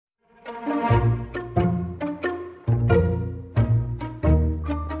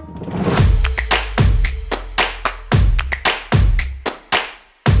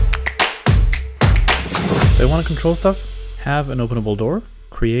So you want to control stuff? Have an openable door,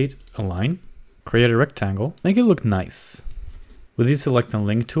 create a line, create a rectangle, make it look nice. With the select and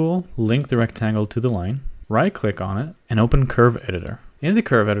link tool, link the rectangle to the line, right click on it and open Curve Editor. In the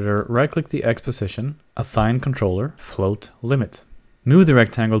Curve Editor, right click the X position, assign controller, float limit. Move the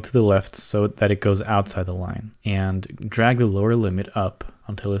rectangle to the left so that it goes outside the line and drag the lower limit up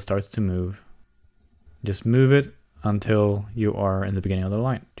until it starts to move. Just move it until you are in the beginning of the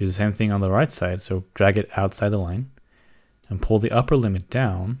line. Do the same thing on the right side, so drag it outside the line and pull the upper limit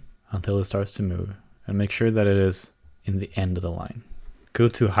down until it starts to move and make sure that it is in the end of the line. Go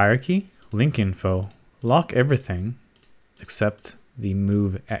to Hierarchy, Link Info, lock everything except the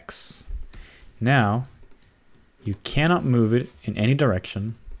Move X. Now, you cannot move it in any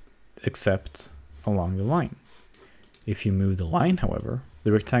direction except along the line. If you move the line, however,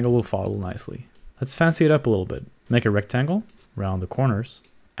 the rectangle will follow nicely. Let's fancy it up a little bit. Make a rectangle, round the corners,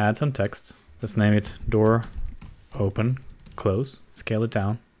 add some text. Let's name it door, open, close, scale it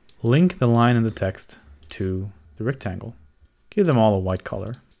down. Link the line and the text to the rectangle. Give them all a white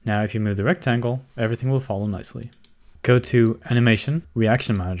color. Now if you move the rectangle, everything will follow nicely. Go to Animation,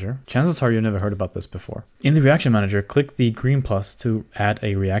 Reaction Manager. Chances are you've never heard about this before. In the Reaction Manager, click the green plus to add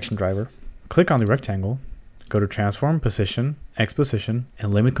a reaction driver. Click on the rectangle, go to Transform, Position, X Position,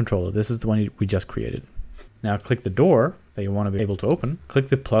 and Limit Controller. This is the one we just created. Now click the door that you want to be able to open. Click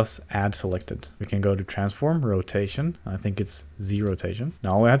the plus Add Selected. We can go to Transform, Rotation. I think it's Z rotation.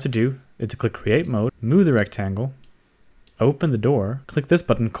 Now all we have to do is to click Create Mode, move the rectangle, open the door, click this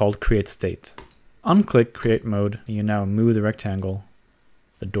button called Create State. Unclick Create Mode, and you now move the rectangle.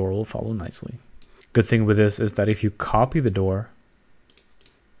 The door will follow nicely. Good thing with this is that if you copy the door,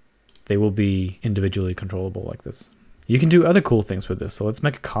 they will be individually controllable like this. You can do other cool things with this, so let's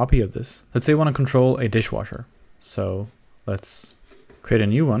make a copy of this. Let's say we want to control a dishwasher. So let's create a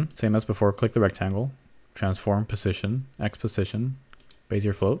new one, same as before, click the rectangle, transform, position, X position,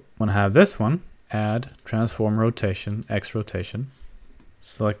 Bezier float. Want to have this one, add, transform, rotation, X rotation.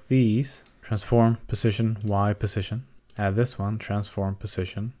 Select these, transform, position, Y position. Add this one, transform,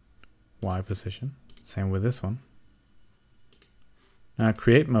 position, Y position. Same with this one. Now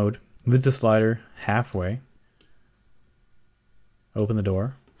create mode, move the slider halfway. Open the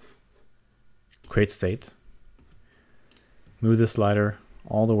door, create state, move the slider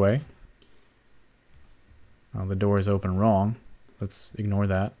all the way. Now the door is open wrong. Let's ignore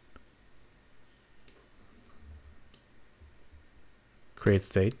that. Create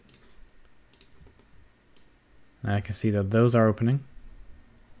state. Now I can see that those are opening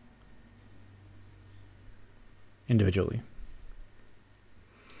individually.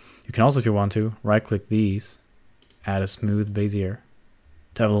 You can also, if you want to, right click these, add a smooth Bezier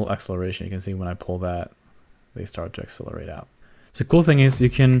to have a little acceleration. You can see when I pull that, they start to accelerate out. So the cool thing is you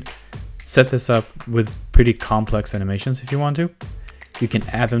can set this up with pretty complex animations if you want to. You can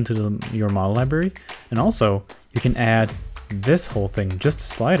add them to your model library, and also you can add this whole thing, just a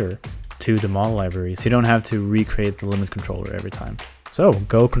slider, to the model library, so you don't have to recreate the limit controller every time. So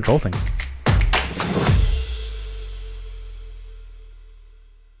go control things.